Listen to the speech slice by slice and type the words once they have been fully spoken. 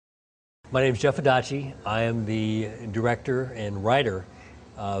My name is Jeff Adachi. I am the director and writer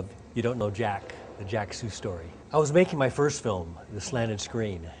of You Don't Know Jack, the Jack Sue story. I was making my first film, The Slanted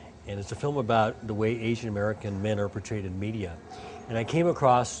Screen, and it's a film about the way Asian American men are portrayed in media. And I came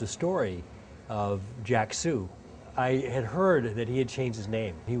across the story of Jack Sue. I had heard that he had changed his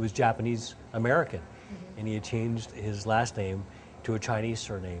name. He was Japanese American, and he had changed his last name to a Chinese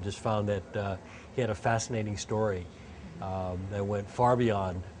surname. Just found that he had a fascinating story that went far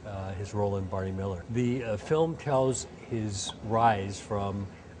beyond his role in Barney Miller. The film tells his rise from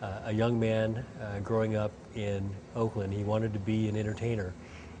a young man growing up in Oakland. He wanted to be an entertainer,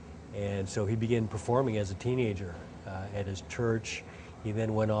 and so he began performing as a teenager at his church. He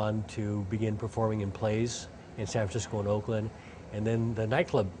then went on to begin performing in plays in San Francisco and Oakland, and then the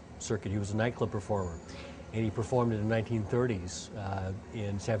nightclub circuit. He was a nightclub performer, and he performed in the 1930s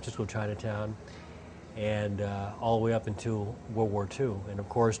in San Francisco Chinatown, and all the way up until World War II. And of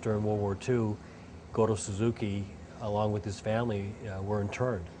course, during World War II, Goto Suzuki, along with his family, were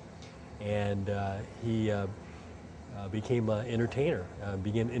interned. And he became an entertainer,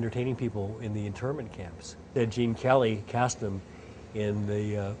 began entertaining people in the internment camps. Gene Kelly cast him in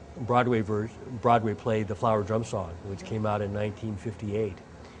the Broadway play, The Flower Drum Song, which came out in 1958.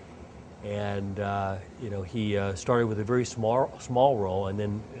 And he started with a very small role, and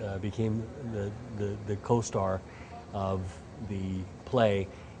then became the co-star of the play,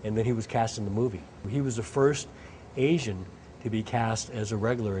 and then he was cast in the movie. He was the first Asian to be cast as a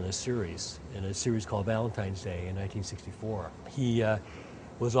regular in a series called Valentine's Day in 1964. He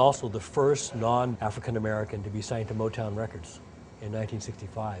was also the first non-African American to be signed to Motown Records in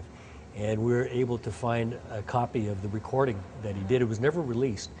 1965, and we were able to find a copy of the recording that he did. It was never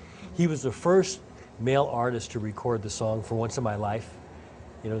released. He was the first male artist to record the song For Once in My Life,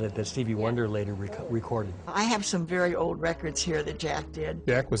 that Stevie Wonder later recorded. I have some very old records here that Jack did.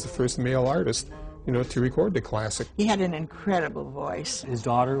 Jack was the first male artist, to record the classic. He had an incredible voice. His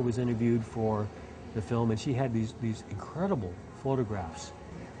daughter was interviewed for the film, and she had these incredible photographs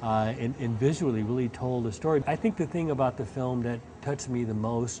and visually really told a story. I think the thing about the film that touched me the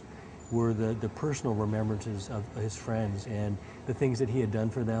most were the personal remembrances of his friends and the things that he had done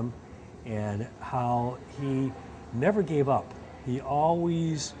for them, and how he never gave up. He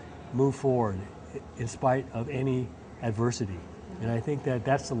always moved forward in spite of any adversity. And I think that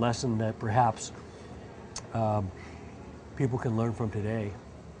that's the lesson that perhaps people can learn from today.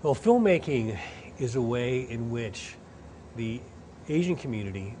 Well, filmmaking is a way in which the Asian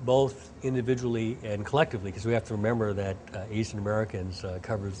community, both individually and collectively, because we have to remember that Asian Americans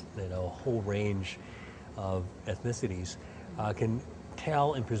covers a whole range of ethnicities, can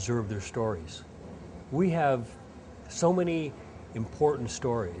tell and preserve their stories. We have so many important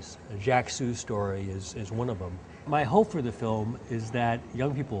stories. Jack Sue's story is one of them. My hope for the film is that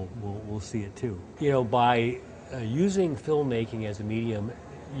young people will see it too. By using filmmaking as a medium,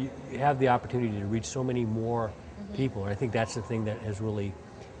 you have the opportunity to reach so many more people, and I think that's the thing that has really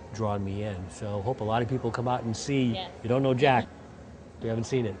drawn me in. So I hope a lot of people come out and see You Don't Know Jack. If you haven't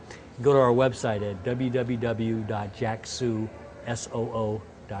seen it, go to our website at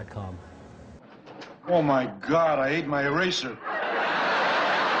www.jacksoo.com. Oh my God, I ate my eraser.